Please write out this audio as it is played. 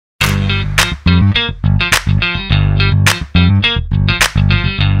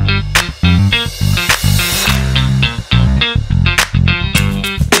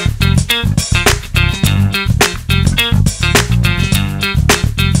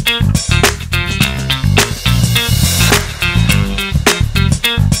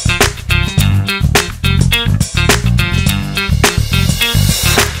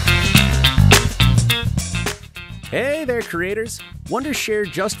creators, Wondershare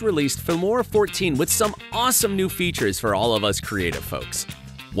just released Filmora 14 with some awesome new features for all of us creative folks.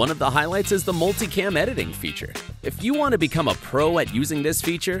 One of the highlights is the multicam editing feature. If you want to become a pro at using this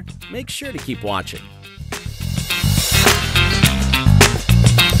feature, make sure to keep watching.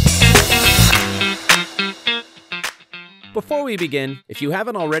 Before we begin, if you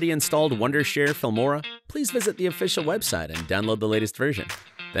haven't already installed Wondershare Filmora, please visit the official website and download the latest version.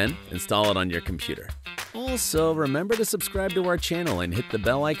 Then, install it on your computer. Also, remember to subscribe to our channel and hit the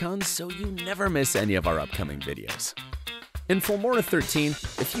bell icon so you never miss any of our upcoming videos. In Filmora 13,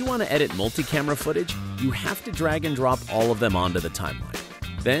 if you want to edit multi-camera footage, you have to drag and drop all of them onto the timeline.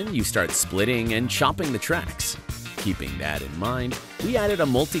 Then you start splitting and chopping the tracks. Keeping that in mind, we added a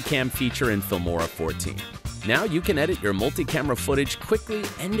multicam feature in Filmora 14. Now you can edit your multi-camera footage quickly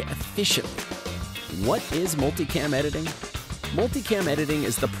and efficiently. What is multicam editing? Multicam editing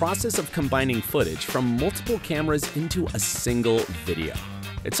is the process of combining footage from multiple cameras into a single video.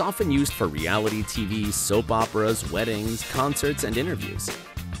 It's often used for reality TV, soap operas, weddings, concerts, and interviews.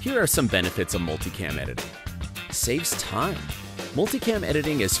 Here are some benefits of multicam editing. Saves time. Multicam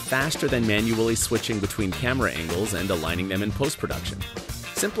editing is faster than manually switching between camera angles and aligning them in post-production.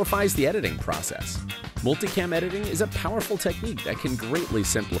 Simplifies the editing process. Multicam editing is a powerful technique that can greatly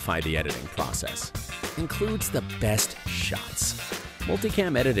simplify the editing process. Includes the best shots.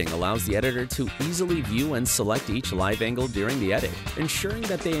 Multicam editing allows the editor to easily view and select each live angle during the edit, ensuring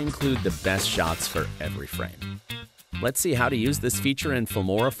that they include the best shots for every frame. Let's see how to use this feature in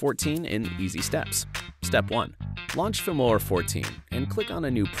Filmora 14 in easy steps. Step 1. Launch Filmora 14 and click on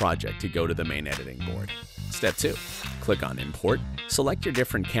a new project to go to the main editing board. Step 2. Click on Import, select your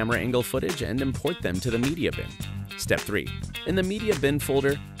different camera angle footage and import them to the media bin. Step 3. In the media bin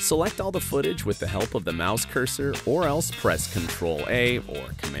folder, select all the footage with the help of the mouse cursor or else press Ctrl-A or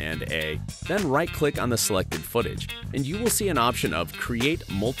Command-A, then right-click on the selected footage, and you will see an option of Create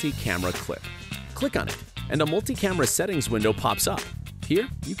Multi-Camera Clip. Click on it, and a multi-camera settings window pops up. Here,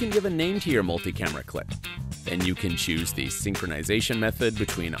 you can give a name to your multi-camera clip. Then you can choose the synchronization method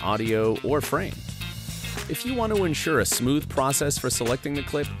between audio or frame. If you want to ensure a smooth process for selecting the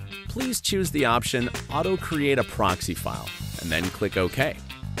clip, please choose the option Auto Create a Proxy File, and then click OK.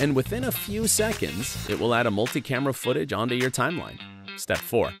 And within a few seconds, it will add a multi-camera footage onto your timeline. Step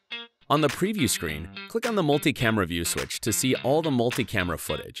 4. On the preview screen, click on the multi-camera view switch to see all the multi-camera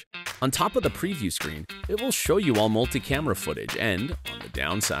footage. On top of the preview screen, it will show you all multi-camera footage, and on the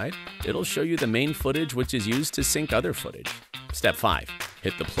downside, it'll show you the main footage which is used to sync other footage. Step 5.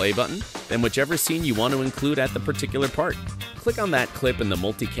 Hit the play button, then whichever scene you want to include at the particular part. Click on that clip in the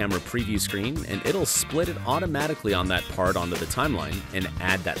multi-camera preview screen and it'll split it automatically on that part onto the timeline and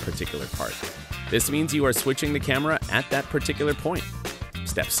add that particular part. This means you are switching the camera at that particular point.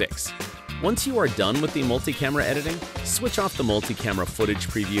 Step 6. Once you are done with the multi-camera editing, switch off the multi-camera footage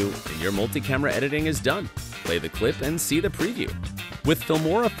preview and your multi-camera editing is done. Play the clip and see the preview. With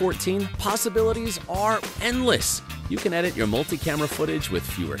Filmora 14, possibilities are endless. You can edit your multi-camera footage with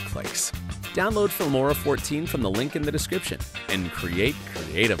fewer clicks. Download Filmora 14 from the link in the description and create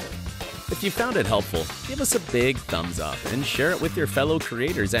creatively. If you found it helpful, give us a big thumbs up and share it with your fellow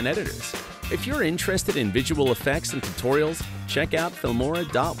creators and editors. If you're interested in visual effects and tutorials, check out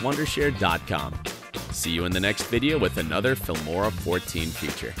filmora.wondershare.com. See you in the next video with another Filmora 14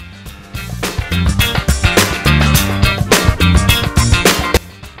 feature.